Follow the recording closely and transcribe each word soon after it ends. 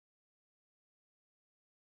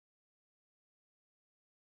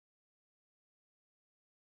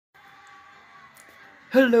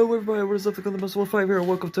Hello everybody, what is up? The Most 15 here, and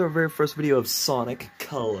welcome to our very first video of Sonic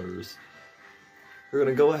Colors. We're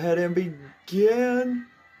gonna go ahead and begin.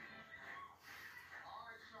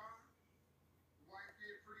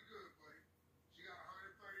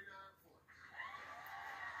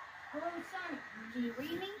 Hello, Sonic. Can you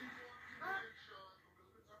read me?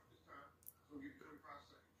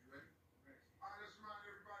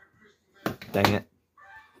 Dang it.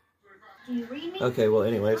 Can you read me? Okay, well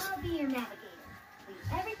anyways. I'll be your navigator. Leave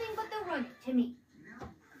everything but the running to me.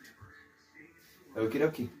 Okie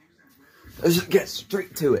dokie. Let's just get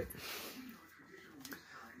straight to it.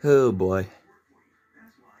 Oh boy.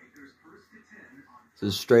 So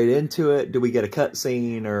straight into it. Do we get a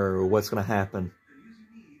cutscene or what's gonna happen?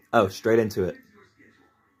 Oh, straight into it.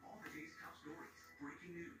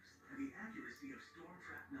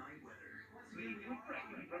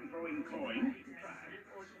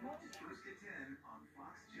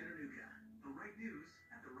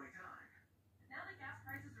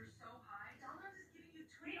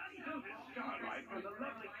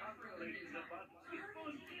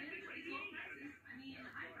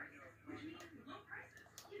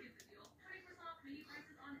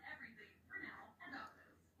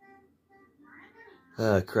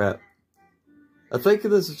 Crap. I think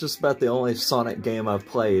this is just about the only Sonic game I've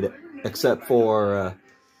played, except for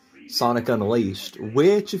Sonic Unleashed.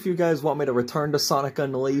 Which, if you guys want me to return to Sonic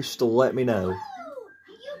Unleashed, let me know. Oh,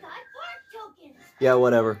 you got park tokens. Yeah,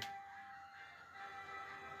 whatever.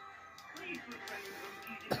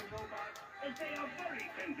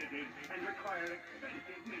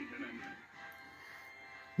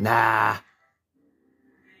 Nah.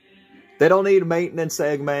 They don't need maintenance,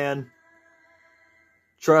 Eggman.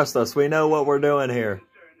 Trust us, we know what we're doing here.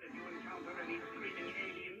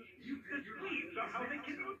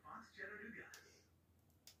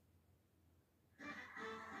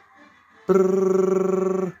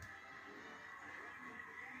 Brrr.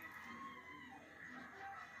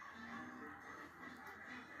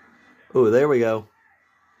 Ooh, there we go.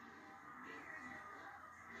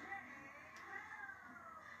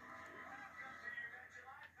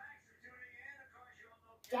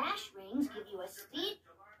 Dash rings give you a speed.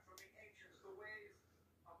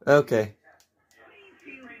 Okay.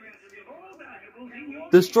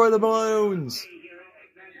 Destroy the balloons!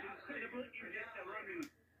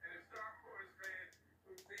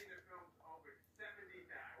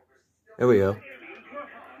 There we go.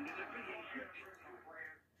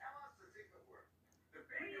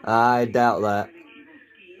 I doubt that.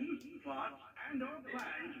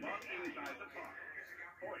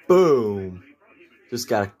 Boom. Just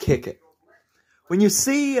gotta kick it. When you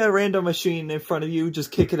see a random machine in front of you,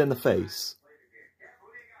 just kick it in the face.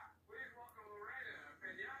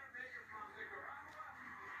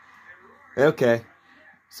 Okay.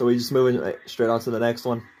 So we just moving straight on to the next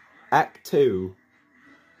one. Act 2.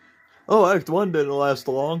 Oh, Act 1 didn't last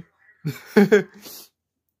long.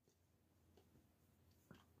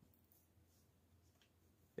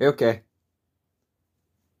 Okay.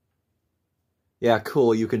 Yeah,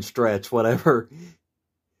 cool, you can stretch, whatever.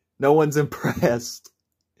 No one's impressed.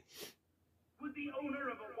 Would the owner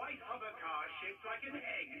of a white hover car shaped like an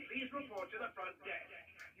egg please report to the front desk?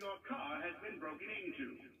 Your car has been broken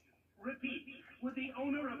into. Repeat, would the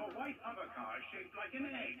owner of a white hover car shaped like an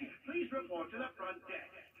egg please report to the front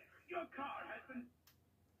desk? Your car has been...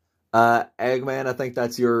 Eggman, I think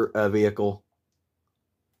that's your vehicle.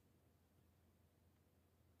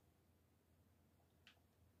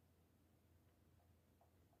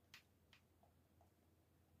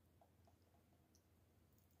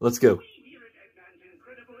 Let's go. We here at Eggman's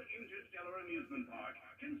incredible interstellar amusement park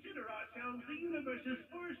consider ourselves the universe's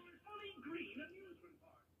first fully green amusement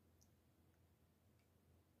park.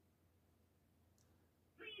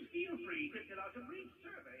 Please feel free to fill out a brief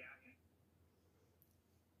survey.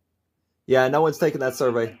 Yeah, no one's taking that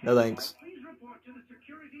survey. No thanks. Please report to the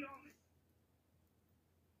security office.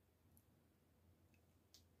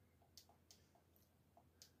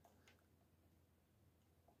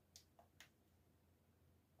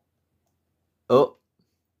 Oh.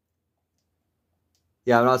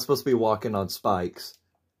 Yeah, I'm not supposed to be walking on spikes.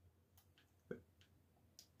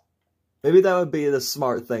 Maybe that would be the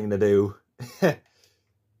smart thing to do.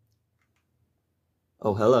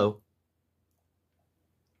 Oh, hello.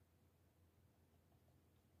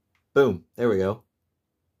 Boom. There we go.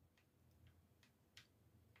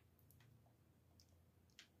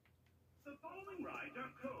 The following rides are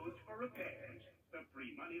closed for repairs. The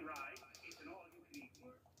free money ride is an all-you-can-eat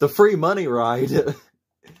work. The free money ride.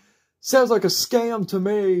 Sounds like a scam to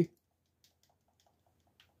me.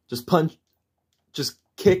 Just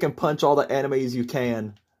kick and punch all the enemies you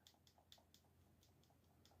can.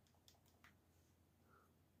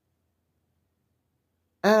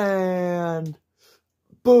 And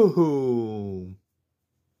boom.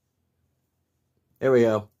 There we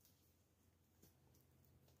go.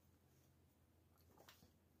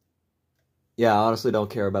 Yeah, I honestly don't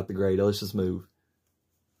care about the grade. Let's just move.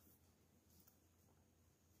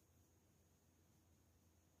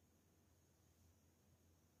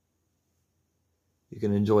 You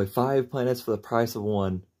can enjoy 5 planets for the price of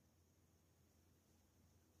 1.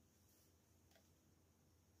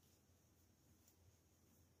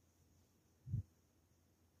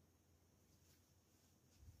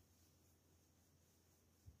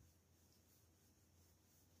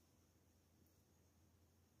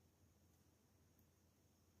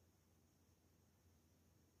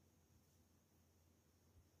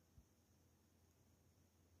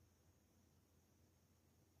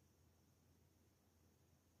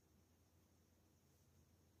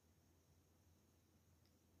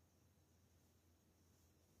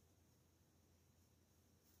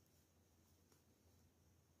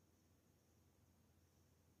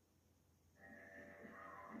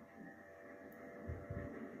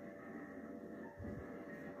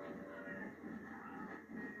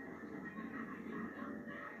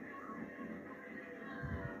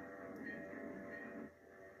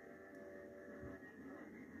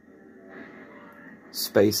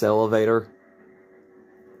 Space elevator.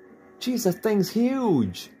 Jeez, that thing's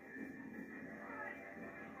huge.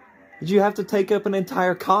 Did you have to take up an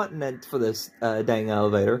entire continent for this dang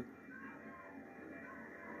elevator?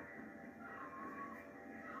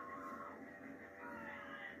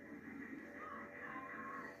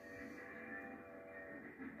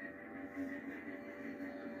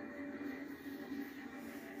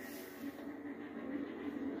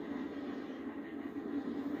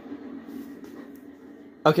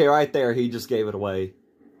 Okay, right there, he just gave it away.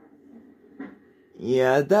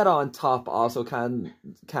 Yeah, that on top also kind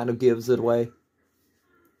of gives it away.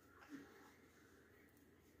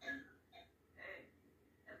 Hey,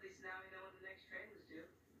 at least now we know when the next train was due.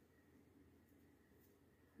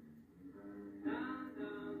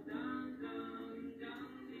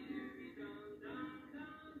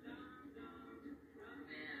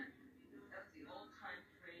 Man, that's the old-time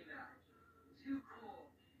train ride. Too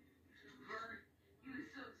cool. Bert, he was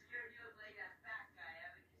so scared he looked like that fat guy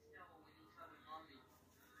Abbott Costello when he saw the mummy.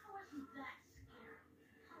 I wasn't that scared.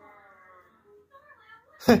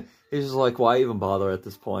 He's just like, why even bother at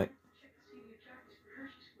this point?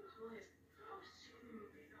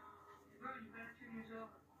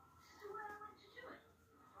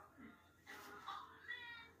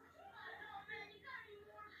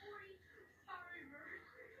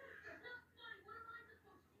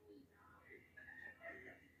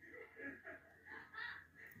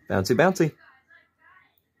 Bouncy, bouncy.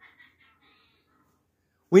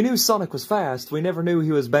 We knew Sonic was fast. We never knew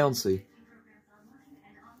he was bouncy.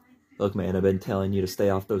 Look, man, I've been telling you to stay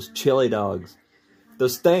off those chili dogs.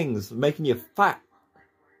 Those things making you fat.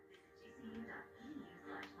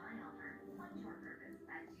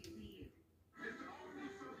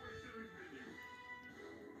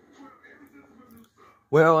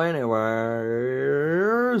 Well, anyways,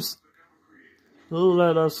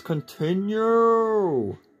 let us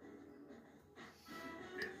continue.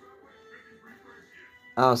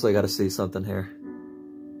 I honestly gotta see something here.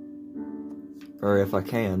 Or if I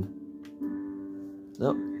can.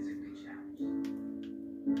 Nope.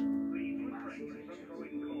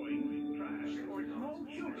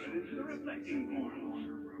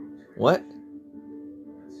 What?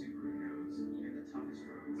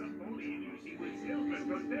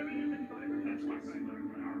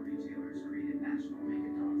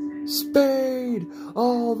 Spade!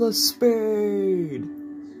 Oh, the spade!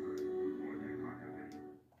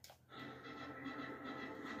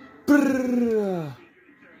 Brrr.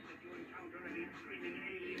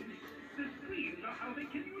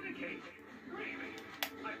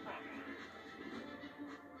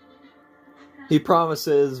 He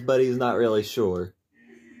promises, but he's not really sure.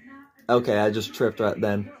 Okay, I just tripped right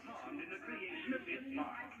then.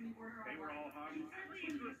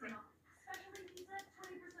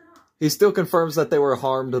 He still confirms that they were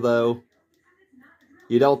harmed, though.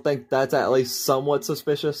 You don't think that's at least somewhat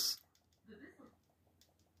suspicious?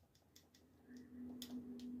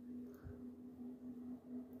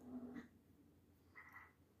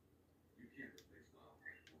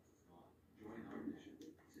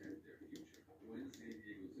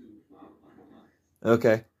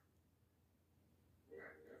 Okay.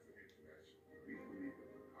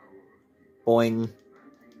 Boing.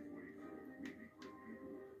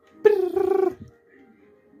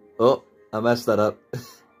 Oh, I messed that up.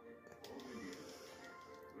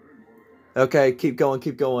 Okay, keep going,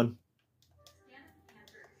 keep going.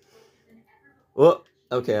 Oh,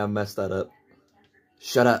 okay, I messed that up.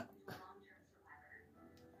 Shut up.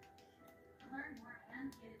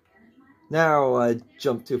 Now I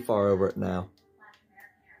jumped too far over it now.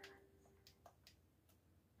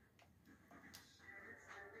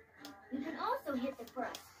 You can also hit the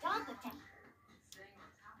first stock attack.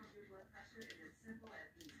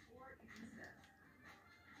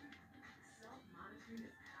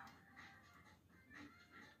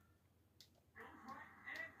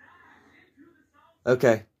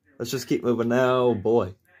 Okay, let's just keep moving now. Oh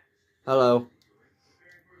boy. Hello.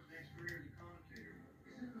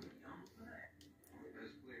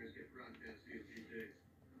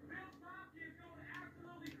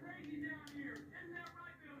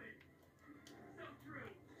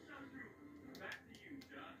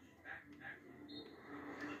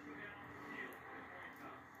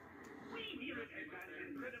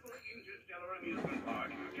 Incredible interstellar amusement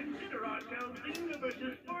park. Consider ourselves the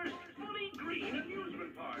universe's first fully green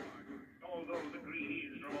amusement park. Although the green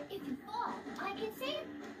is normal. If you fall, I can save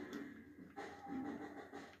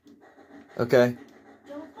you. Okay.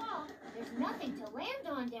 Don't fall. There's nothing to land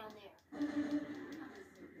on down there.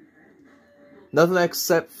 Nothing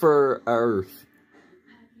except for Earth.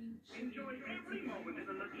 Enjoy every moment in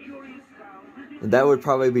the luxurious grounds. And that would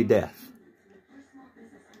probably be death.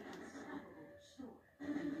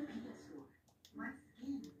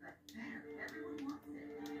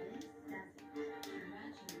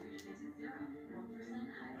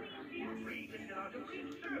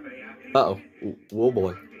 Uh-oh. Whoa,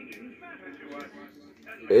 boy.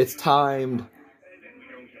 It's timed.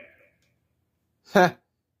 Heh.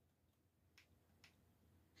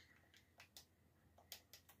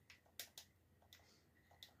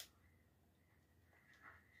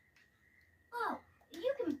 Oh,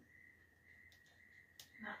 you can...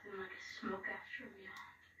 Nothing like a smoke after a meal.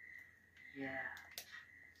 Yeah.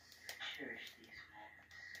 Cherish these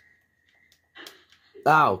moments.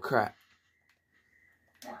 Oh, crap.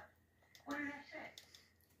 What? What did I say?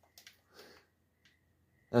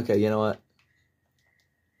 Okay, you know what?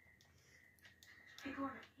 Hey,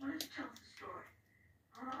 Gordon, why don't you tell us a story?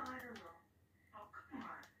 I don't know. Oh, come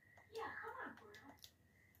on. Yeah, come on, Gordon.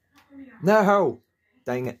 Not really a horror No! story, okay?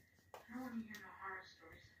 Dang it. I don't want to hear no horror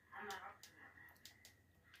stories. I'm not up for that, man.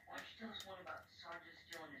 Why don't you tell us one about Sergeant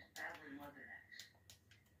Steele and his battling leathernecks?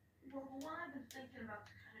 Well, the one I've been thinking about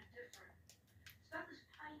is kind of different. It's about this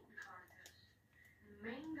painting contest. The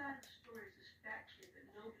main guy of the story is this fat kid that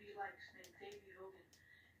nobody likes named Davy Hogan.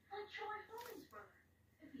 Like Troy Hogan's brother,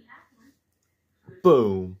 if he had one.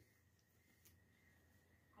 Boom.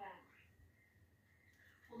 Hungry.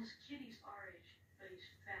 Well, this kid, he's our age, but he's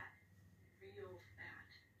fat. Real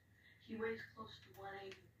fat. He weighs close to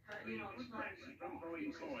 180, but, you know, it's not easy. From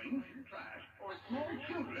throwing coins, trash, or small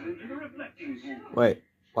children into the reflecting pool. Wait,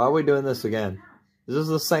 why are we doing this again? This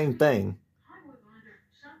is the same thing.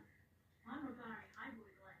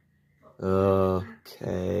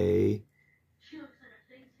 Okay. She looks like a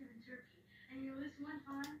Thanksgiving turkey. And you know this one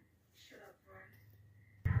time? Shut up,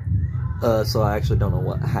 Brian. So I actually don't know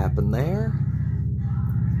what happened there.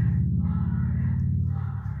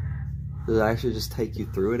 Did it actually just take you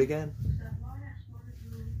through it again?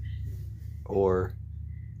 Or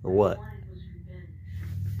what?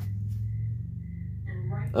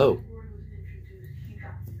 Oh.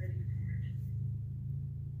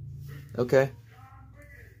 Okay.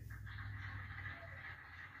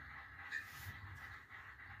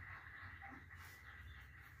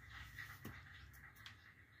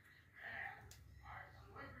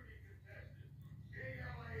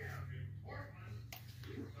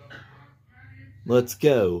 Let's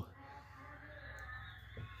go.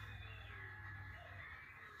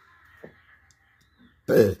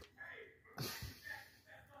 Ugh.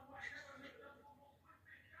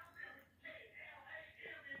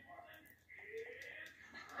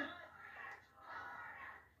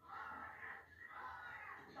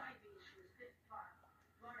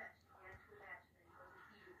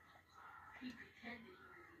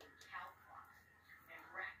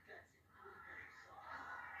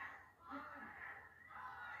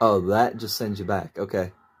 Oh, that just sends you back.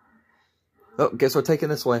 Okay. Oh, guess we're taking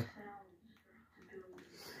this way.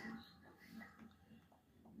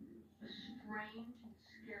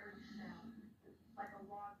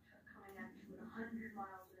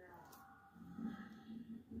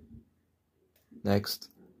 Next.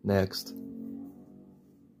 Next.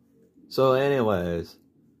 So anyways.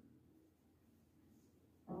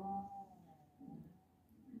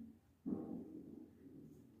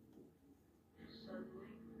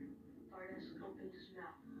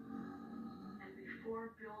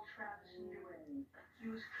 Before Bill Travis knew it, he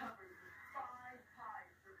was covered with 5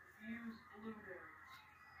 pies of fused blue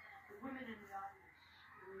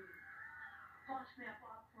Boss man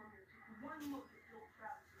Bob Plummer took one look at Bill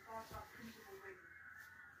Travis and thought about Principal Wiggins.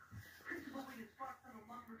 Principal Wiggins barked on the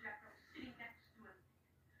lumberjack that was sitting next to him.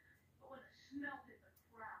 But when the smell hit the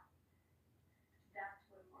crowd, that's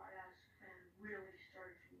when Marta's plan really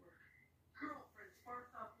started to work. Girlfriends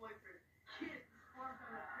barked on boyfriends, kids barked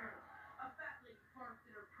on their parents, a fat lady barked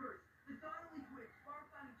in her purse, the Donnelly twins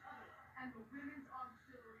barked on each other, and the women's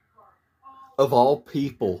auxiliary barked. Of all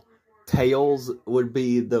people, Tails would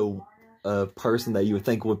be the person that you would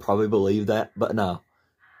think would probably believe that, but no. A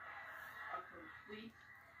complete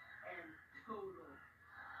and total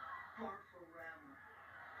barforama.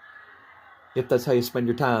 Yep, that's how you spend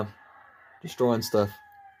your time. Destroying stuff. That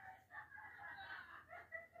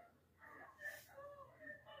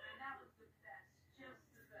was the best, just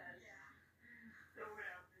the best. So what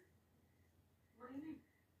happened? What do you mean?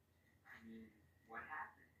 I mean, what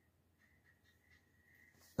happened?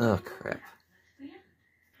 Oh, crap. Let's see it.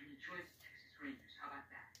 And enjoy the Texas Rangers. How about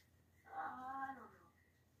that? I don't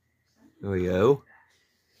know. Here we go.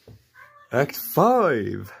 Act 5.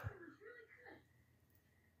 It was really good.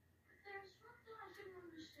 But there's one thing I didn't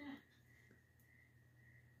understand.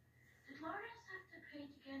 Did Lourdes have to pay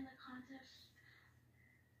to get in the contest?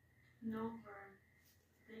 No, Vern.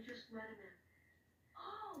 They just let him in.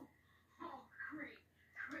 Oh, Oh, great.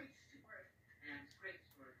 Great story. And it's great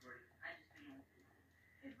story, Gordy. I just didn't know.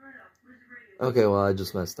 Hey, Verno, where's the radio? Okay, well, I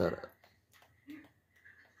just messed that up.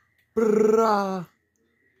 Brrrah.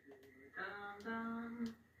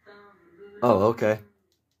 Oh, okay.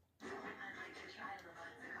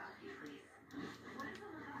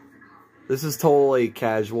 This is totally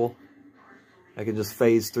casual. I can just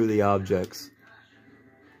phase through the objects.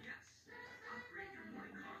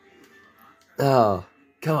 Oh,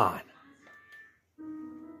 come on.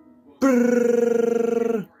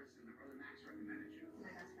 Brrrr.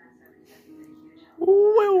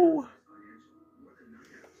 Woo.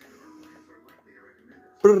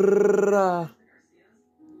 Brrrr.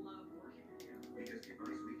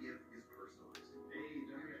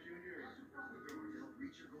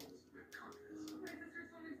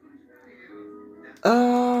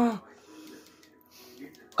 Ah!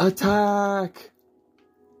 Attack!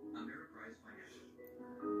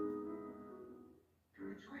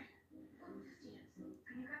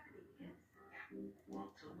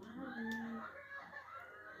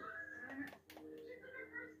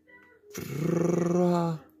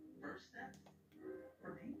 Brrrr.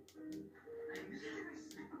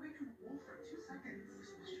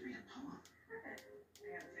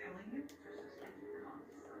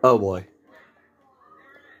 Oh boy.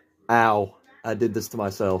 Ow. I did this to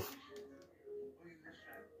myself.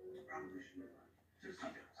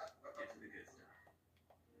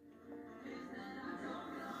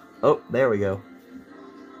 Oh, there we go.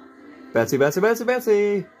 Betsy, Betsy, Betsy,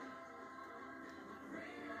 Betsy!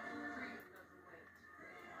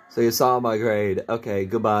 So you saw my grade. Okay,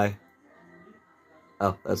 goodbye.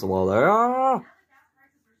 Oh, that's a wall there. Ah!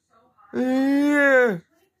 Yeah!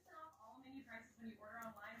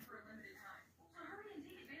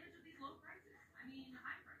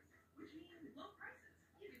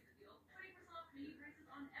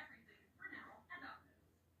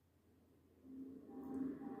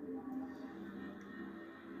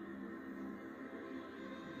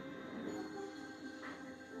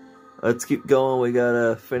 Let's keep going. We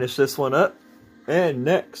gotta finish this one up. And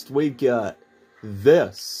next we got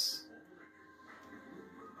this.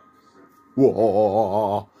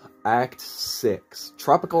 Whoa. Act 6.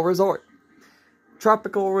 Tropical Resort.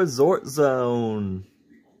 Tropical Resort Zone.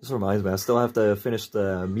 This reminds me, I still have to finish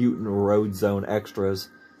the Mutant Road Zone extras.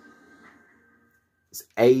 It's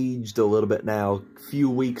aged a little bit now. A few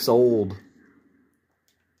weeks old.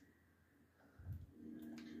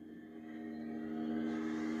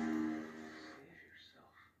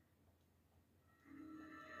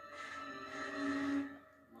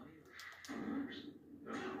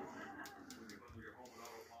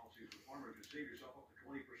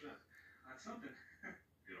 Something.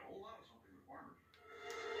 Get a whole lot of something with farmers.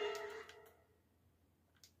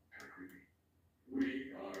 Kind of creepy.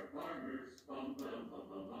 We are farmers. Bum, bum, bum,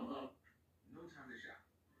 bum, bum, bum. No time to shop.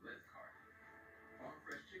 Let's cart. Farm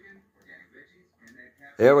fresh chicken, organic veggies, and that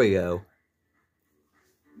cat. There we go.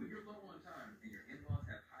 When you're low on time and your in-laws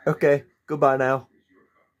have high Okay, goodbye now.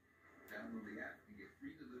 download the app and get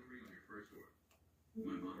free delivery on your first order.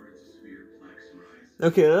 My moderate to severe plaque psoriasis.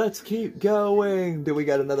 Okay, let's keep going. Do we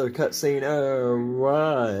got another cutscene?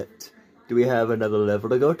 Alright. Do we have another level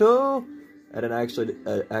to go to? I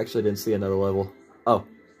actually didn't see another level. Oh.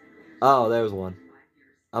 Oh, there's one.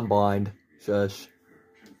 I'm blind. Shush.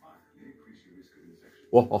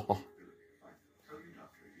 Whoa.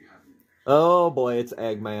 Oh boy, it's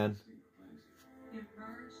Eggman.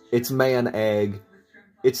 It's Man Egg.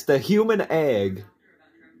 It's the human egg.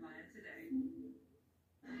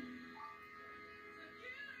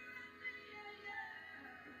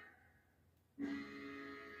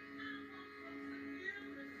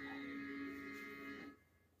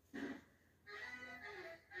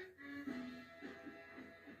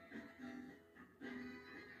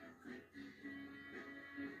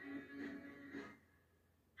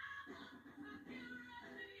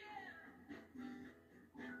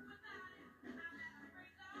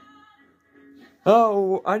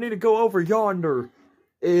 Oh, I need to go over yonder.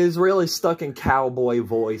 Is really stuck in cowboy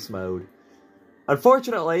voice mode.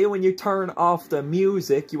 Unfortunately, when you turn off the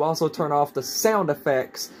music, you also turn off the sound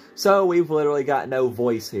effects, so we've literally got no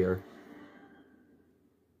voice here.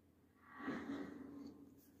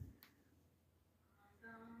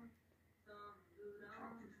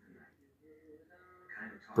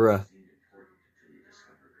 Bruh.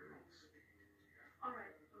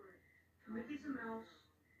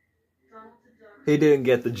 He didn't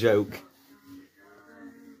get the joke.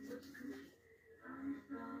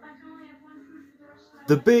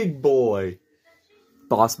 The big boy.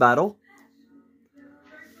 Boss battle.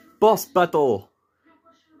 Boss battle.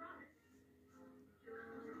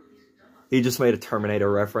 He just made a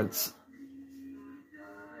Terminator reference.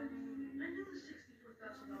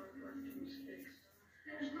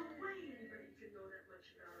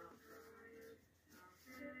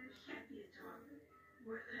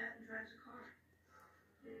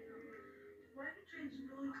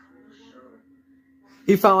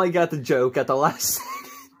 He finally got the joke at the last second.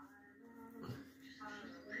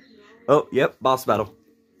 Oh, yep, boss battle.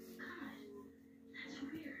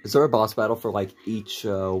 Is there a boss battle for, like, each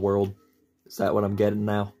world? Is that what I'm getting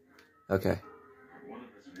now? Okay.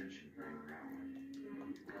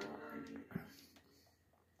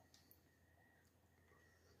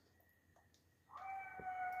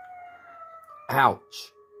 Ouch.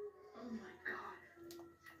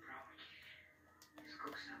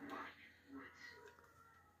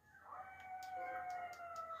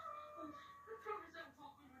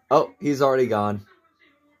 Oh, he's already gone.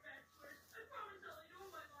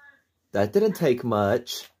 That didn't take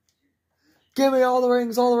much. Give me all the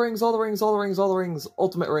rings, all the rings, all the rings, all the rings, all the rings.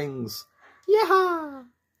 Ultimate rings. Yeah.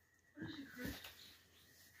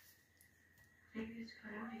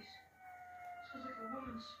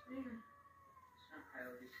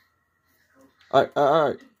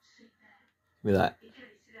 Alright. Give me that.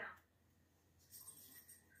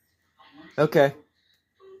 Okay.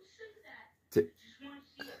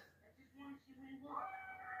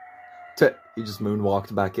 He just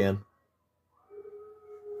moonwalked back in.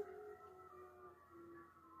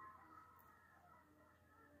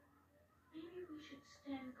 Maybe we should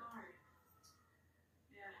stand guard.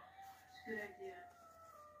 Yeah, it's a good idea.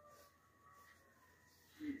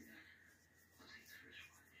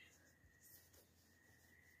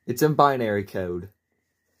 It's in binary code.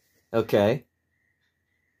 Okay.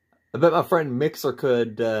 I bet my friend Mixer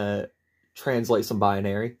could translate some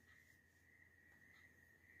binary.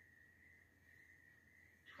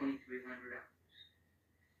 2,300 hours.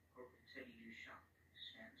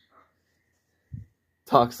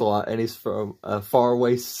 Talks a lot, and he's from a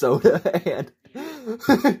faraway soda and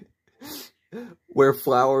where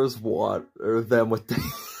flowers water them with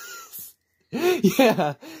this.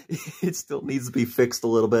 Yeah, it still needs to be fixed a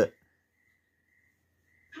little bit.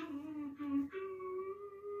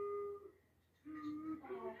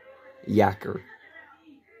 Yacker.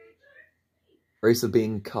 Race of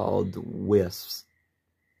being called wisps.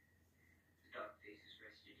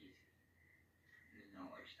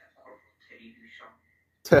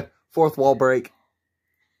 Fourth wall break.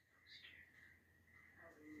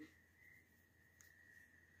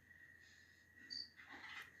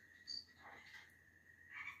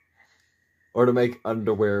 Or to make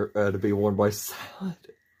underwear to be worn by salad.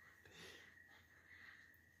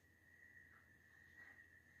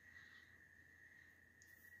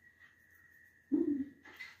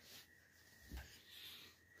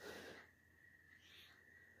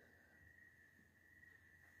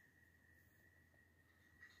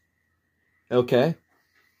 Okay.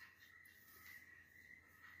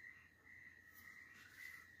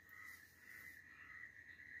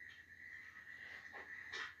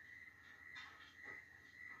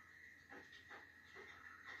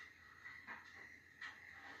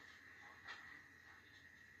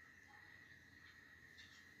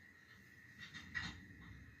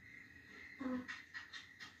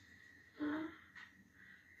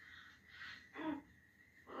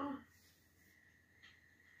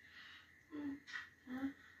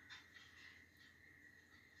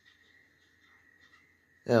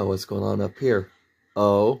 Yeah, what's going on up here?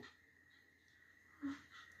 Oh.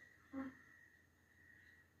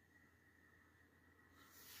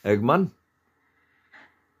 Eggman?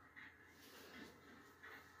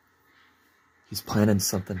 He's planning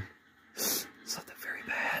something. Something very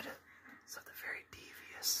bad. Something very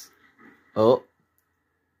devious. Oh.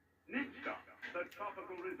 Next stop, the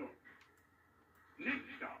tropical resort. Next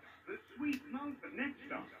stop, the sweet mountain. Next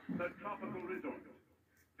stop, the tropical resort.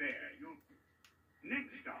 There, you'll...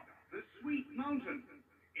 Next stop, the sweet mountain.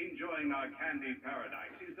 Enjoying our candy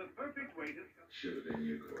paradise is the perfect way to... Should have been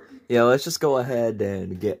you, Gordon. Yeah, let's just go ahead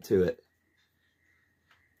and get to it.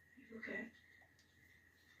 Okay.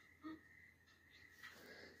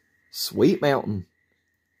 Sweet mountain.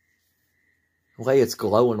 The way it's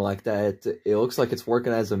glowing like that, it looks like it's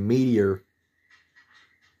working as a meteor.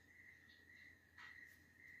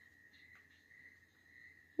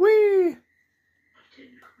 Whee!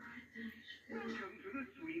 Welcome to the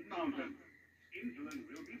sweet mountain. Insulin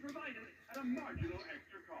will be provided at a marginal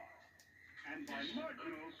extra cost. And by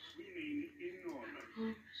marginal, we mean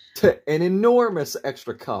enormous. To an enormous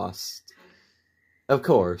extra cost. Of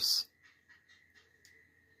course.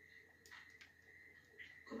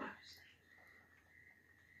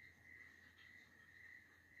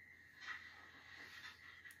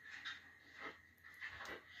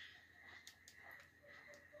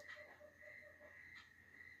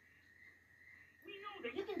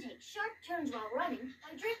 You can take sharp turns while running by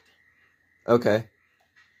drifting. Okay.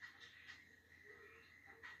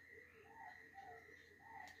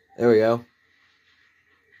 There we go.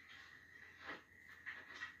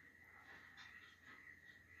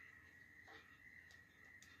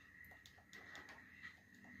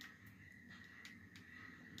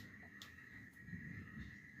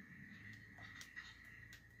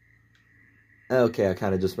 Okay, I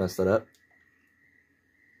kind of just messed that up.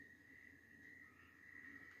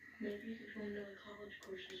 Maybe you could go into the college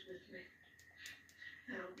courses with me.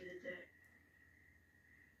 That'll be the day.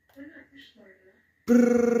 Why not? You're smart enough.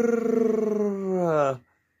 Brrrr.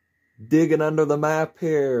 Digging under the map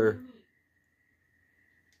here.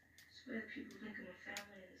 It's the way that people think of my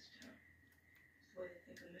family in this town. It's the way they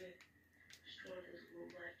think of me. Just one of those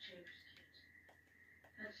little life changers kids.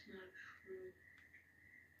 That's not true.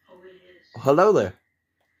 Oh, it is. Hello there.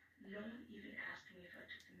 No one even asked me if I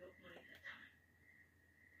took the milk money that time.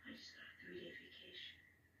 I just got a 3-day vacation.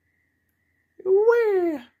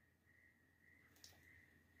 Where?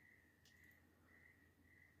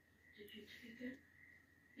 Did you take it?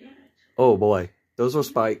 Yeah, I took it. Oh boy, those were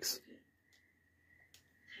spikes.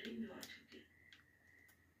 Teddy knew I took it.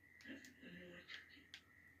 Everyone knew I took it.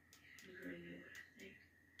 You already knew what I think.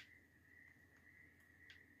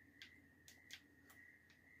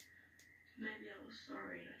 Maybe I was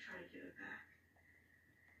sorry and I tried to give it back.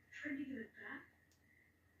 Tried to give it back?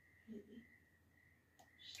 Maybe.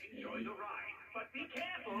 Just maybe. Enjoy the ride, but be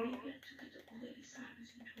careful. Maybe I took it to old lady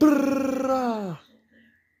Simon's and told her Brrrr. it was all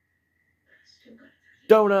there. But I still got it.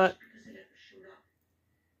 Donut. Because I never showed up.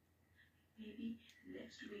 Maybe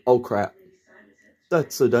next week. Oh crap. Lady Simon's had this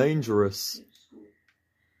That's so dangerous. came to school.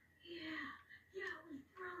 Yeah, it was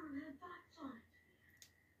brown and had dots on it.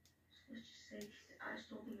 So let's just say that I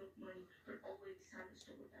stole the milk money, but old lady Simon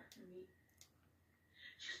stole it back from me.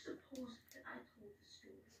 Just suppose that I told the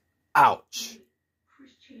story. Ouch. Me,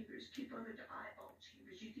 Chris Chambers, kid brother to Eyeball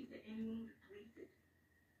Chambers. You think that anyone would believe it?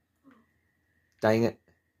 Dang it.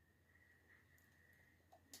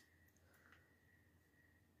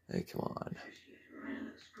 Hey, come on. She had her eye on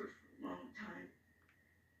that skirt for a long time.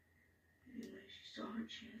 Anyway, she saw her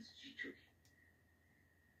chance, she took it.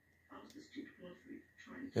 I was the stupid one for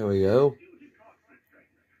trying to. There we go. Due to cost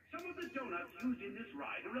restraints, some of the donuts used in this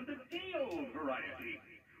ride are of the day-old variety.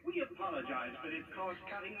 We apologize for this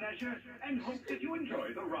cost-cutting measure and hope that you enjoy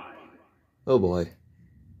the ride. Oh boy.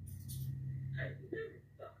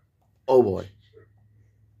 Oh boy.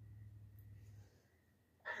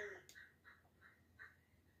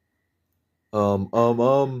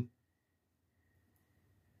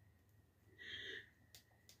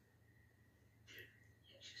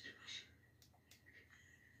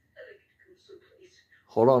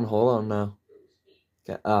 Hold on now.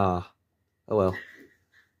 Okay, oh well.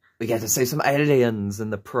 We get to see some aliens in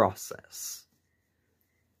the process.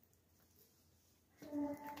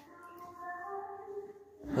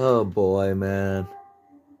 Oh boy, man.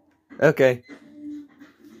 Okay.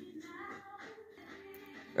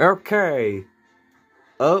 Okay.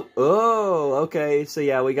 Oh, okay. So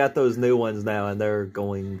yeah, we got those new ones now, and they're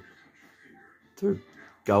going, and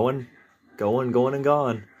gone.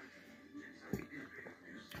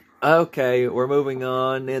 Okay, we're moving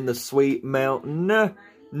on in the Sweet Mountain.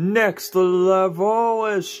 Next level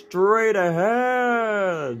is straight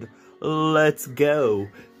ahead. Let's go.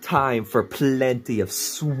 Time for plenty of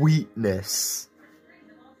sweetness.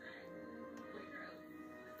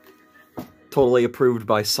 Totally approved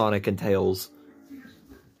by Sonic and Tails.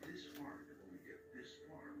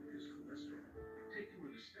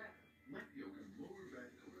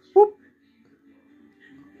 Whoop.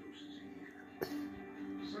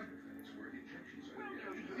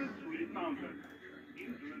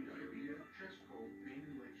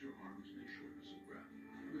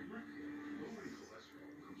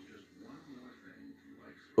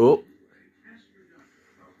 Oh.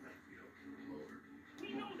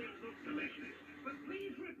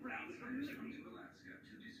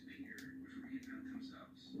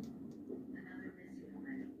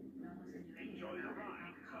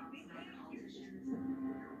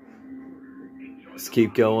 Let's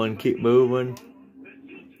keep going, keep moving.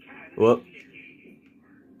 Whoop.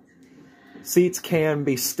 Seats can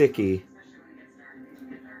be sticky.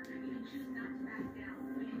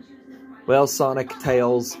 Well, Sonic,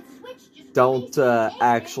 Tails, don't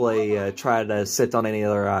actually try to sit on any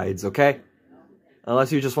of the rides, okay?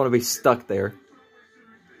 Unless you just want to be stuck there.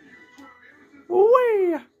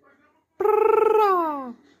 Whee!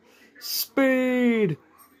 Speed!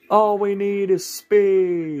 All we need is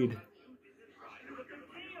speed.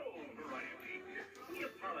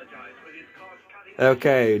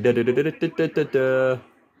 Okay.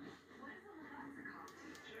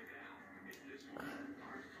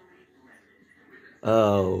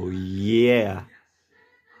 Oh, yeah.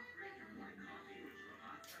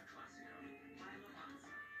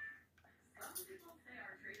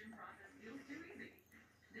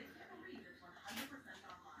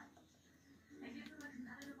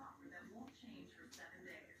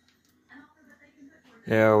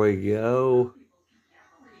 There we go.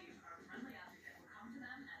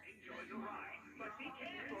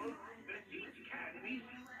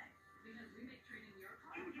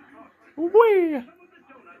 Whee!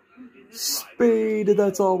 Speed,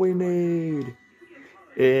 that's all we need.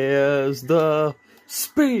 Is the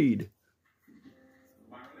speed.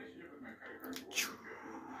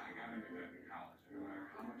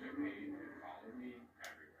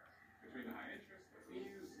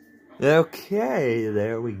 Okay,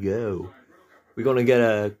 there we go. We're gonna get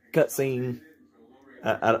a cutscene.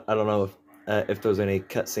 I don't know if there's any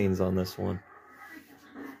cutscenes on this one.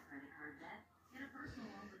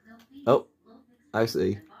 Oh, I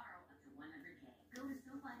see.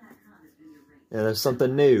 Yeah, there's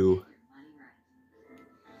something new.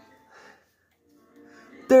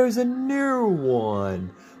 There's a new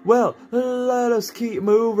one. Well, let us keep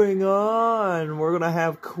moving on. We're gonna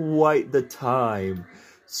have quite the time.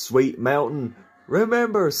 Sweet Mountain.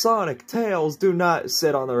 Remember, Sonic, Tails do not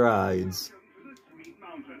sit on the rides.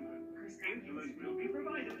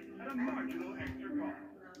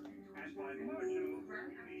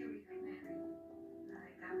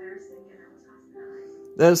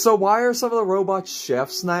 So why are some of the robots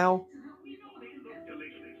chefs now?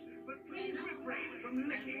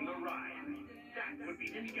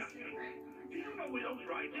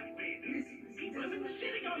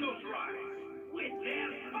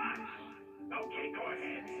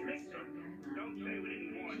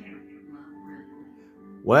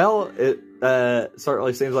 Well, it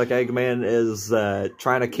certainly seems like Eggman is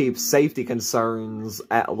trying to keep safety concerns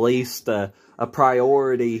at least a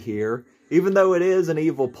priority here. Even though it is an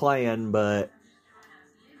evil plan, but...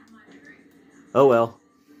 oh well.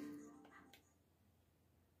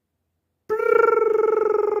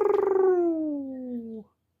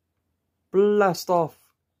 Blast off.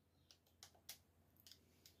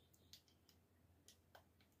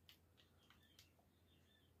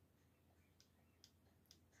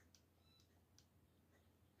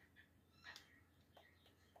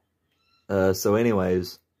 So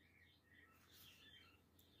anyways.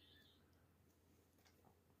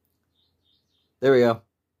 There we go.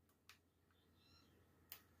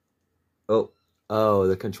 Oh,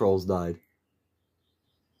 the controls died.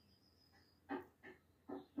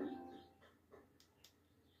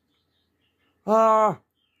 Ah!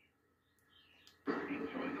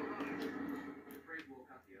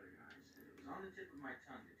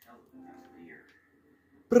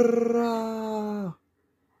 Brrrah.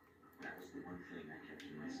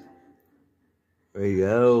 There you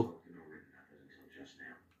go.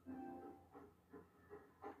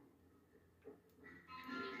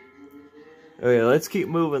 Okay, let's keep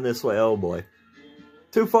moving this way. Oh boy.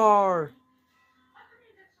 Too far!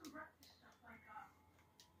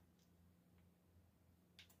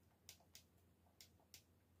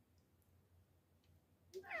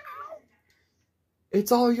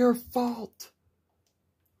 It's all your fault.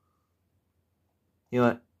 You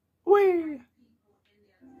went, wee.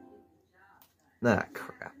 Nah,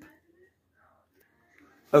 crap.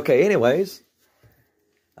 Okay, anyways.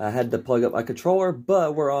 I had to plug up my controller,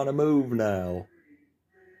 but we're on a move now.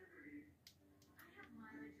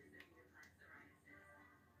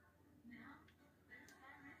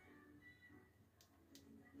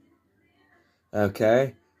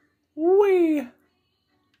 Okay. Wee.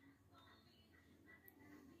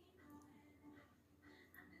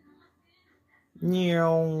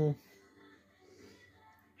 Meow.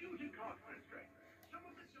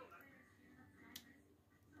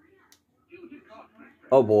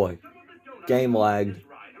 Oh boy. Game lagged.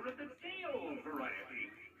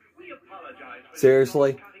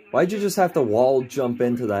 Seriously? Why'd you just have to wall jump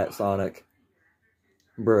into that, Sonic?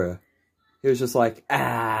 Bruh. He was just like,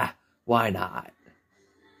 ah, why not?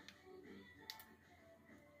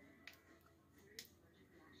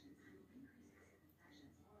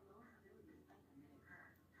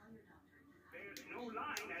 There's no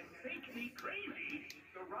line at Fake Me Crazy,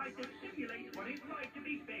 the ride that simulates what it's like to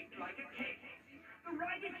be baked like a cake. The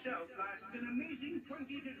ride itself lasts an amazing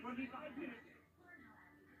 20 to 25 minutes.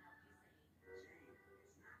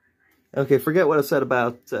 Okay, forget what I said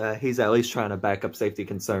about he's at least trying to back up safety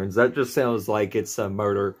concerns. That just sounds like it's a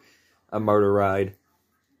murder ride.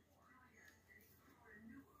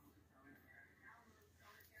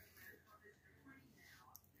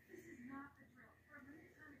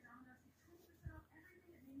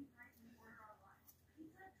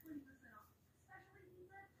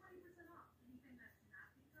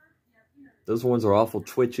 Those ones are awful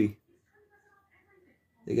twitchy.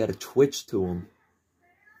 They got a twitch to them.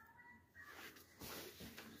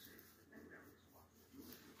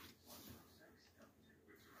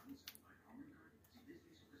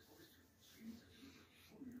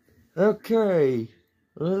 Okay,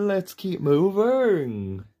 let's keep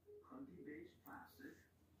moving.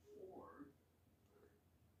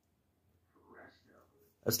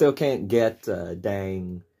 I still can't get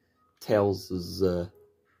dang Tails'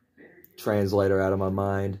 translator out of my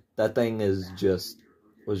mind. That thing was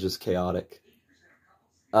just chaotic.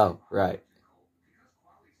 Oh, right.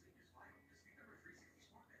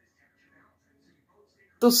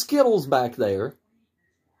 The Skittles back there.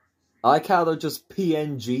 I like how they're just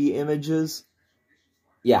PNG images.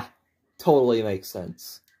 Yeah, totally makes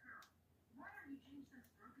sense.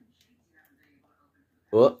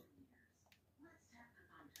 What?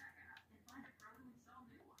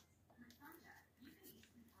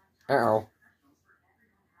 Uh-oh.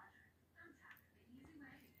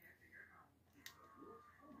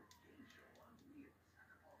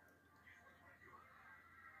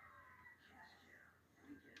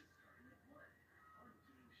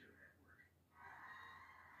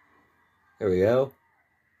 There we go.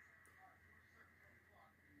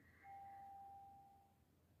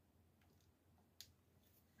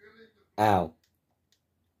 Ow.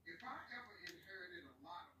 If I ever inherited a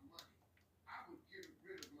lot of money, I would get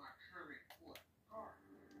rid of my current car.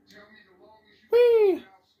 Tell me the longest you can go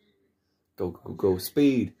without sleeping. Go, go, go.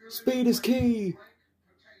 Speed. Speed is key.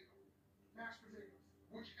 Mashed potatoes.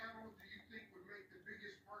 Which animal do you think would make the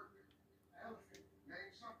biggest burger? Elephant. Name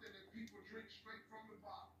something that people drink straight from the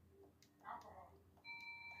bottle. Alcohol.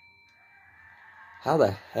 How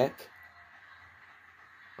the heck?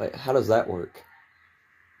 Wait, how does that work?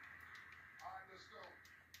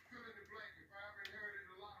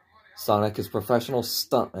 Sonic is professional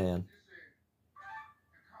stuntman.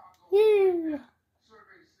 Yeah.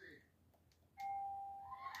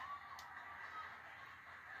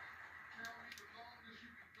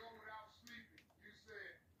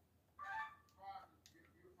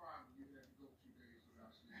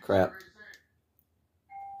 Crap.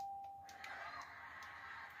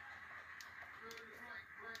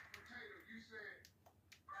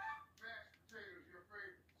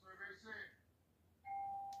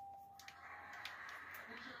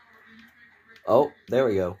 Oh, there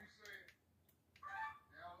we go.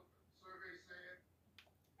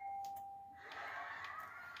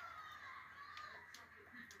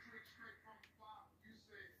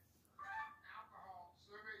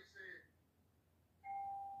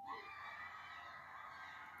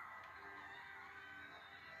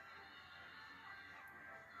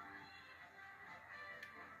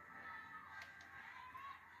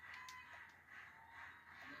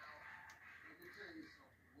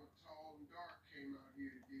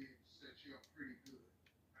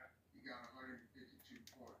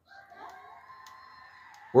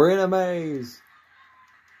 We're in a maze.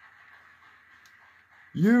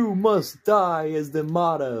 You must die is the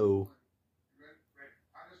motto.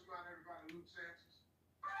 I just remind everybody Luke Sanchez.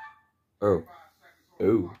 Oh.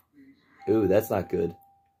 Ooh. Ooh, that's not good.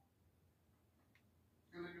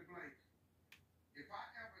 Fill in the blank. If I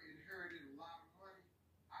ever inherited a lot of money,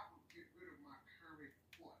 I would get rid of my current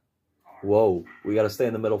what? Whoa, we gotta stay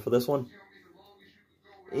in the middle for this one? Tell me the longest you could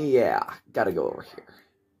go without Yeah, gotta go over here.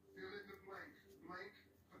 fill in the blank. Blank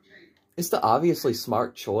potato. It's the obviously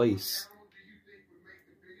smart choice. Animal do you think would make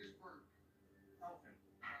the biggest burp? Elephant.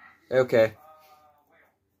 Okay. Name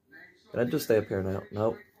Can I just stay up here now? something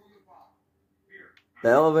Nope. straight from the bottom. Here. The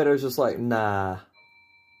elevator's just like, nah.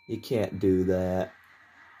 You can't do that.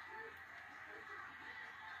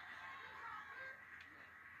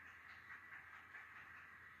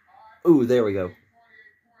 Ooh, there we go. 48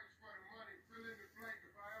 points for the money. Fill in the blank.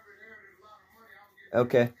 If I ever inherited a lot of money, I would get rid of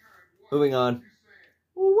Okay. my current what? Moving on. You said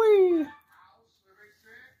Whee! house. Everybody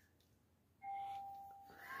said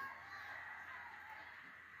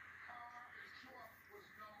car and truck was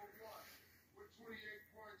number one with 28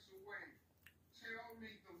 points away. Tell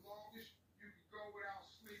me the longest you could go without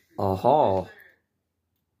sleeping. Aha. You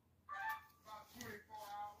said about 24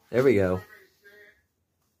 hours. There we go. Everybody said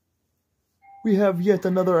We have yet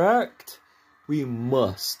another act. We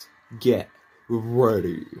must get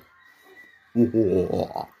ready.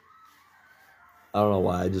 Whoa. I don't know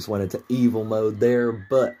why I just went into evil mode there,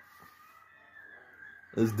 but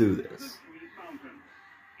let's do The this. Three Fountains.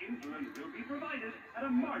 Insulin will be provided at a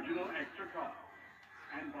marginal extra cost.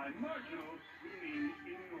 And by marginal, we mean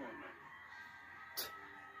enormous.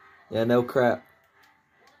 Yeah, no crap.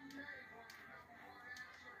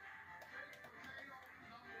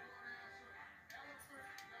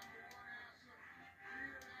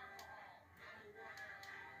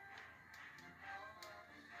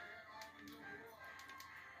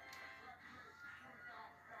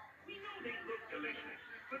 We know they look delicious,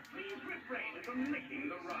 but please refrain from licking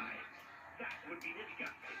the rides. That would be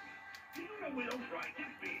disgusting. Do you know where those rides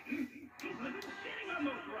have been? People have been sitting on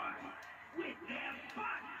those rides with their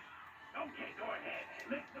butts. Okay, go ahead.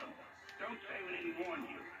 Lick them. Don't say we didn't warn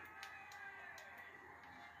you.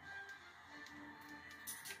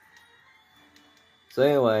 So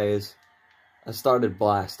anyways, I started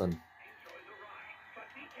blasting. Enjoy the ride, but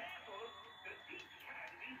be careful. The seats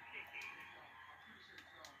can be sticky.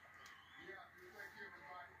 Yeah, thank you,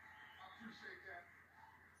 everybody. I appreciate that.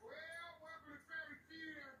 Well, welcome to Fairy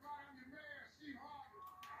Theater, everybody. I'm your mayor, Steve Harvey.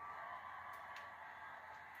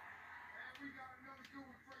 And we got another good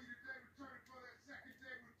one for you today. Returning for that second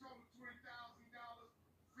day with a total of $20,000.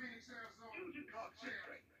 Phoenix, Arizona. Due to cost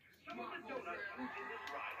constraints, some of the donuts used in this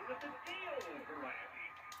ride are of the deal variety.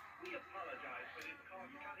 We apologize for this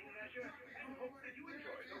cost-cutting measure and hope that you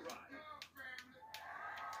enjoy the ride.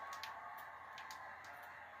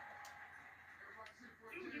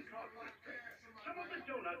 Due to cost constraints, some of the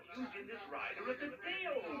donuts used in this ride are of the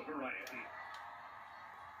deal variety.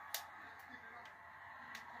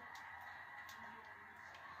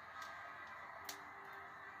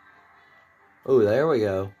 Oh, there we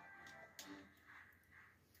go.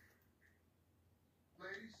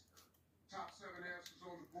 Ladies, top 7 answers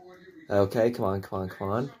on the board. Here we go. Okay, come on, come on, come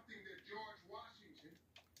on. Something that George Washington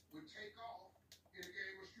would take off in a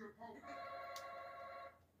game of strip poker.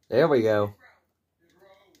 There we go.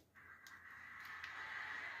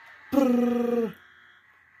 His robe, Brrr.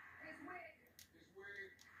 his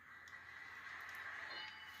wig.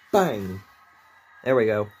 Bang. There we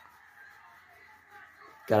go.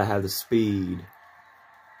 Gotta have the speed. Lisa,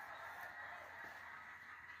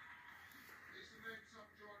 name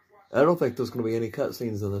something George Washington. I don't think there's gonna be any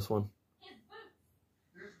cutscenes in this one. His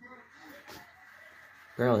boots.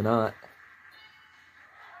 Apparently not.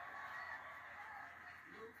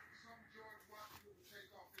 Luke, something George Washington would take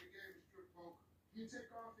off in a game of strip poker. You take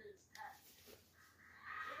off his hat.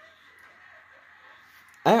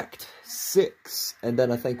 Act 6, and then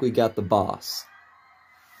I think we got the boss.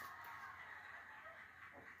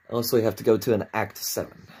 Unless we have to go to an Act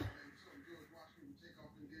 7. Name something George Washington would take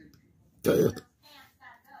off in a game of strip poker. Damn. That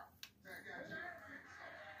guy, name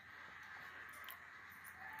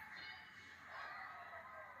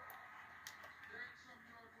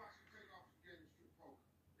something George Washington take off in a game of strip poker.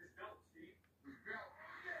 His belt, Steve. His belt.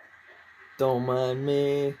 Don't mind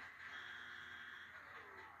me. Now,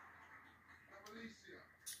 Alicia,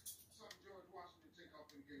 something George Washington take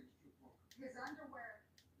off in a game of strip poker. His underwear.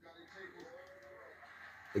 Gotta take his.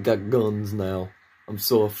 They got guns now. I'm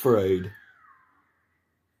so afraid.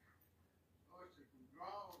 Oh, take the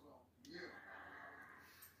drawers off. Yeah.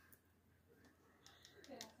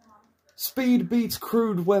 Speed beats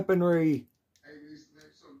crude weaponry. Hey, Lisa, name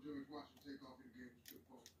something George Washington take off in a game of strip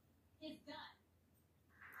poker. His gun.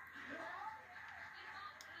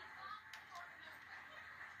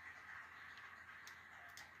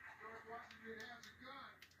 George it has a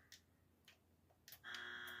gun.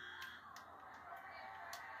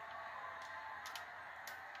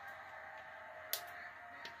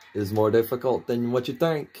 It's more difficult than what you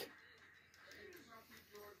think. Something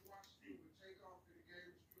George Washington would take off in the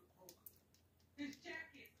game of strip poker. His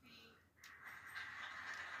jacket, Steve.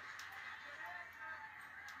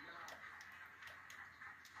 Now,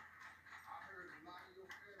 I heard a lot of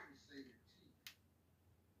your family say your teeth.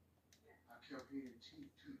 I kept hearing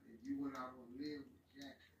teeth, and you went out on a limb with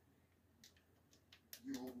Jackie.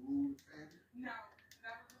 You overruled the family? No,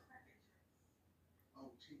 that was a second choice.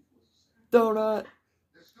 Oh, teeth was a second. Donut.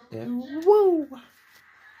 Let's go And to Jackie. woo!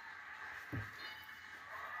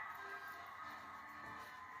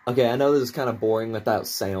 Okay, I know this is kind of boring without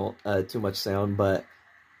sound, too much sound, but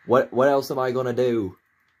what else am I gonna do?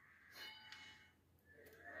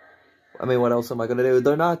 I mean, what else am I gonna do?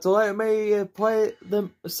 They're not to let me play the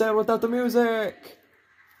sound without the music.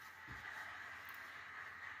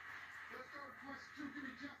 Let's go to question two. Give me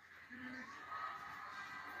Jackie. Give me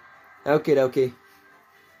Lisa. Okie dokie.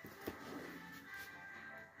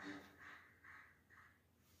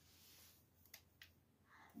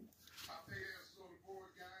 I'll pay ass on the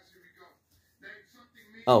board, guys. Here we go. Name something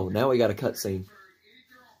me. Oh, now we got a cutscene. Turn any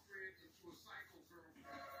girlfriend into a psycho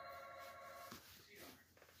girlfriend.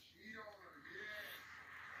 Cheat on her. Yes.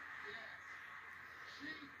 Yes.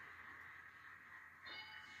 Cheat.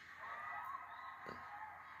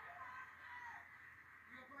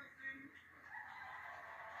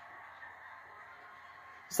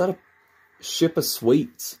 Is that a ship of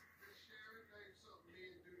sweets? Miss Sharon, name something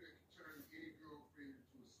men do that can turn any girlfriend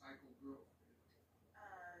into a psycho girlfriend.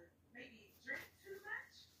 Maybe drink too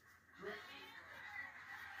much? Drink.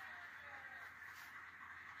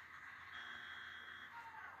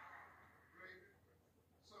 Raven,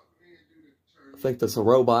 something men do that can turn I think that's a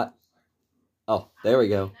robot. Oh, there we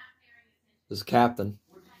go. There's a captain.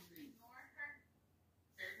 What do you mean?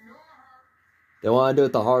 Ignore her. They want to do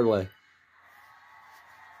it the hard way.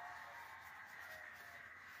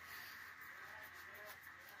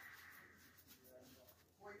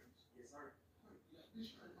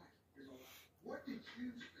 What did you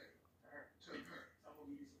say to her? Oh,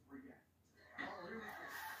 here we go. Free game.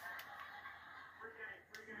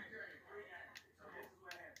 So this is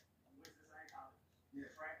what happened. I went to the same college. Yeah.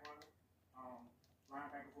 Track runner,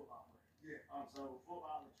 linebacker, football player. Yeah. So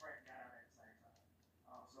football and track got out at the same time.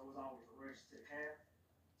 So it was always a rush to the calf.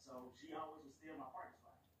 So she always would steal my parking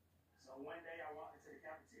spot. So one day I walked into the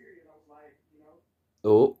cafeteria and I was like,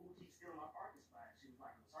 Oh, who keeps stealing my parking spot? She was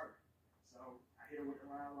like, I'm sorry. So I hit her with the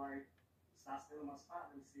line like, stop stealing my spot,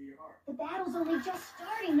 let me steal your heart. The battle's only just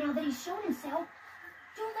starting now that he's shown himself.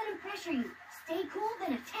 Don't let him pressure you. Stay cool,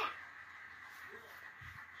 then attack.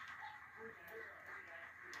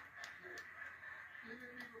 It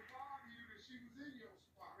didn't even bother you that she was in your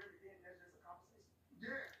spot. Really didn't, that's just a conversation.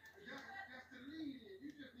 Yeah, that's the lead in. You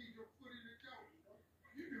just need your foot in the door.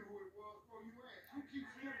 You knew who it was before you asked. Who keeps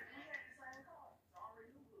We stealing? had the same car, so I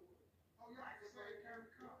already knew who it was. Oh, y'all the same kind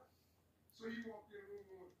of car. So you walked in the room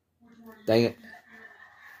going, which one of you Dang it. keep stealing?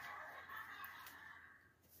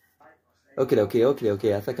 okie dokie, okie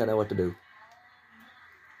dokie. I think I know what to do. We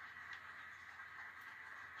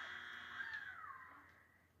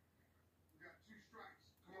got 2 strikes.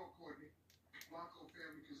 Come on, Courtney. Blanco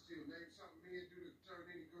family can steal. Name something men do to turn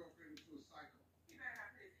any girlfriend into a psycho. He better not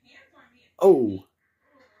put his hands on me. Oh,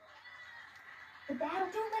 The battle,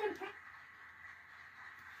 don't let him pressure.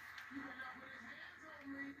 You better not put his hands on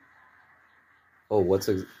me. oh, what's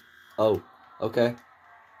a... Oh, okay. Name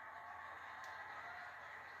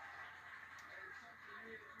something men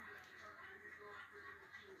do that can turn any girlfriend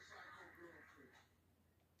into a psycho girlfriend.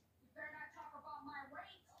 You better not talk about my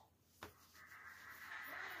weight.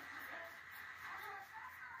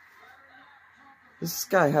 Does this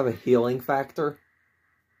guy have a healing factor?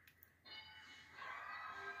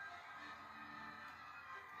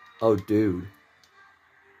 Oh, dude. Number 8.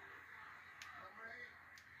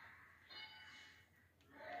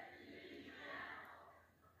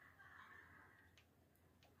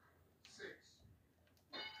 6.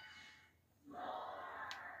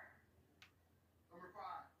 Number 5.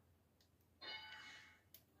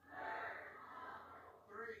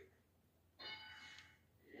 3.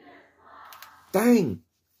 Dang!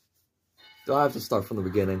 Do I have to start from the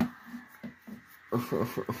beginning?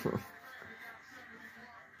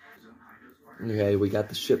 Okay, we got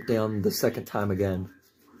the ship down the second time again.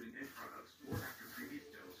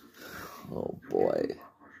 Oh boy.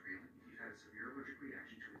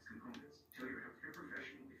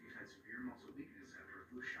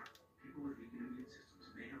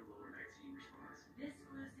 This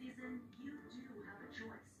flu season, you do have a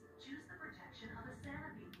choice. Choose the protection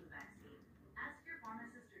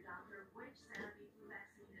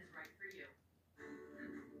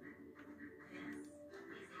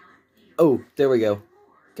Oh, there we go.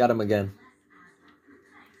 Got him again.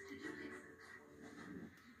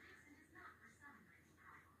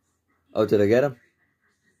 Oh, did I get him?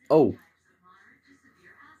 Oh.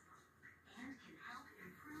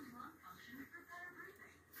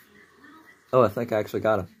 Oh, I think I actually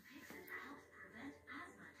got him.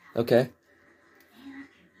 Okay.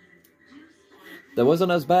 That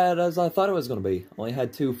wasn't as bad as I thought it was going to be. Only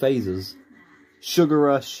had 2 phases. Sugar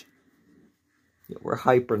rush. Yeah, we're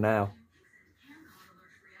hyper now.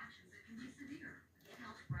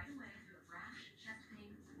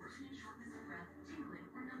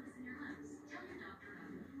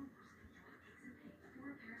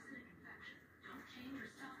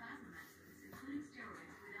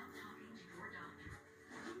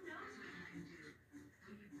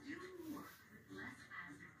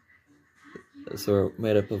 So we're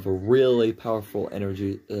made up of a really powerful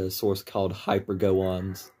energy source called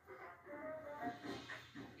hypergoons.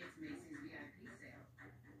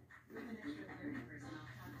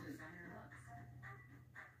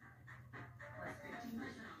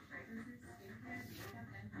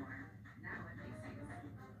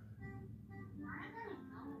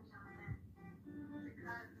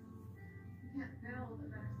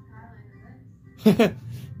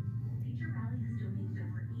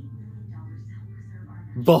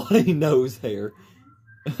 Body nose hair.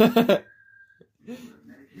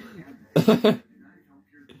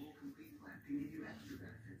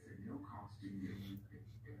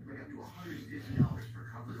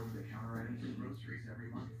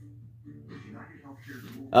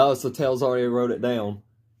 Oh, so Tails already wrote it down.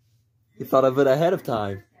 He thought of it ahead of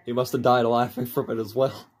time. He must have died laughing from it as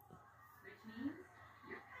well.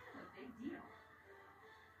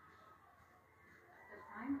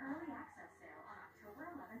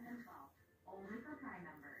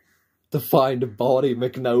 To find body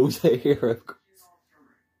McNose hair.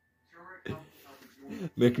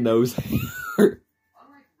 McNose hair.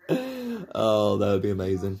 Oh, that would be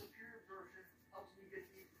amazing.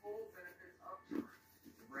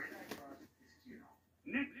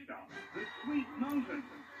 Next stop, the Sweet Mountain.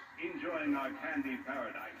 Enjoying our candy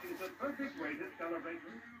paradise is the perfect way to celebrate.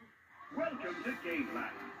 Welcome to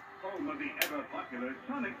Gameland, home of the ever-popular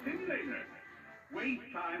Sonic Simulator.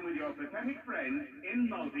 Waste time with your pathetic friends in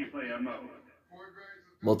multiplayer mode.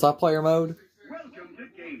 Multiplayer mode? Welcome to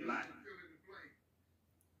Gameland.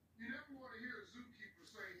 You never want to hear a zookeeper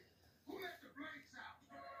say, "Who let the blanks out?"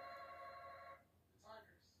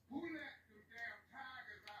 Tigers. Who let the damn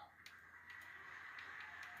tigers out?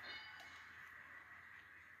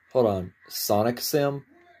 Hold on. Sonic Sim? Who let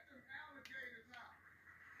them alligators out?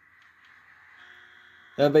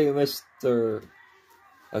 That'd be Mr.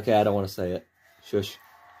 Okay, I don't want to say it. Shush.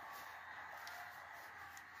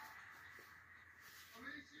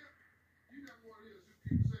 Alicia, you never want to hear a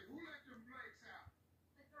zookeeper say, "Who let them blanks out?"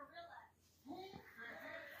 The gorillas. Who the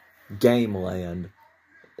heck? Gameland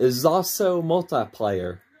is also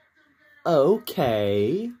multiplayer.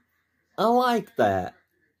 Okay. I like that.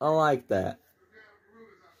 I like that.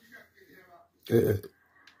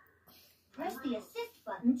 Press the assist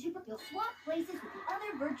button to you'll swap places with the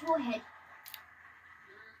other virtual head.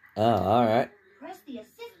 Oh, alright. Press the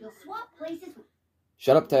assist, you'll swap places with...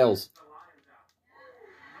 Shut up, Tails.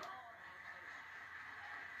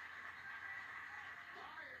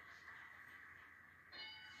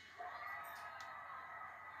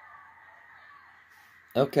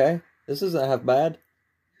 Okay, this isn't half bad.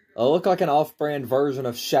 Oh, look like an off-brand version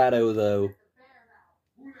of Shadow, though.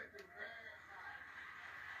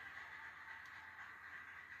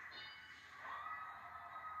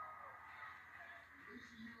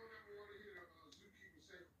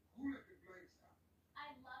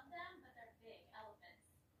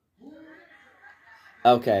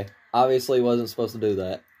 Okay, obviously wasn't supposed to do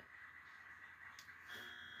that.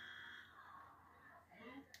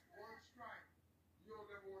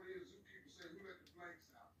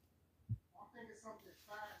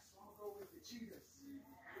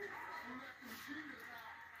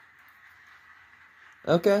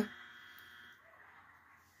 Okay.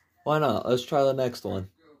 Why not? Let's try the next one.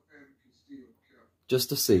 Just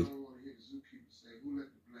to see. Who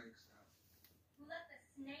let the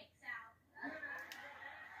snakes out?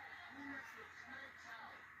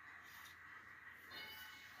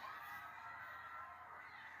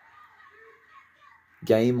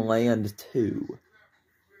 Gameland 2.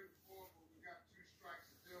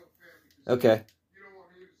 Okay.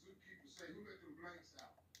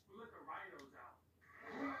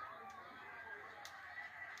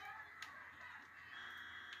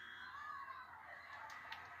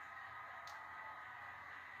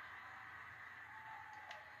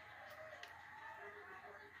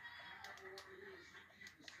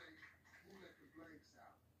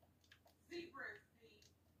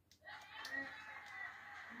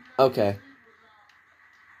 Okay.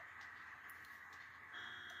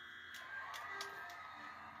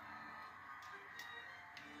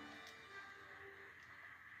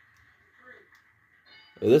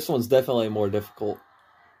 This one's definitely more difficult.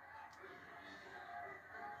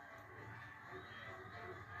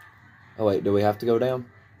 Oh wait, do we have to go down?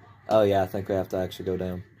 Oh yeah, I think we have to actually go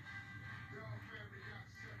down.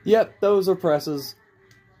 Yep, those are presses.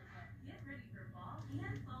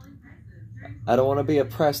 I don't want to be a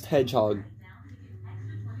pressed hedgehog.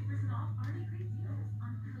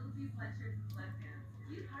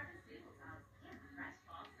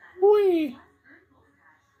 Whee!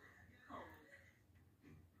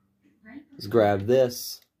 Let's grab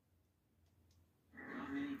this.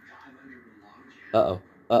 Uh-oh.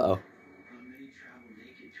 Uh-oh.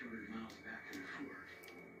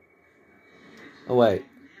 Oh, wait.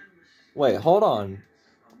 Wait, hold on.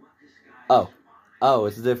 Oh. Oh,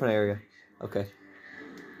 it's a different area. Okay.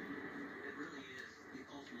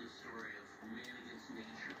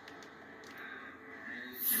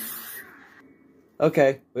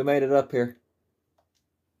 Okay, we made it up here.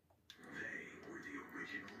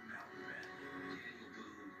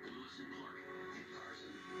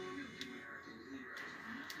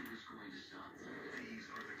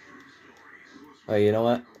 Alright, you know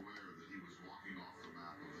what?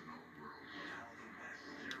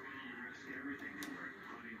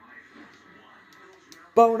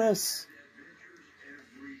 Bonus!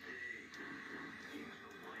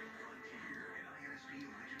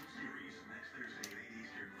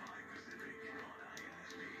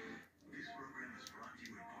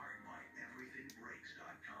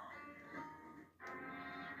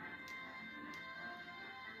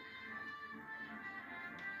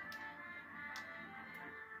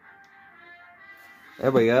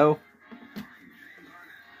 There we go.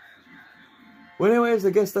 Well, anyways, I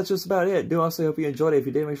guess that's just about it. Do also hope you enjoyed it. If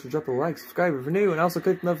you did, make sure to drop a like, subscribe if you're new, and also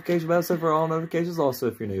click the notification bell for all notifications also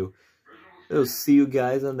if you're new. We'll see you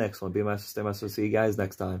guys in the next one. Be a master, stay master. See you guys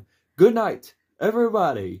next time. Good night,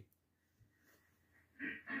 everybody.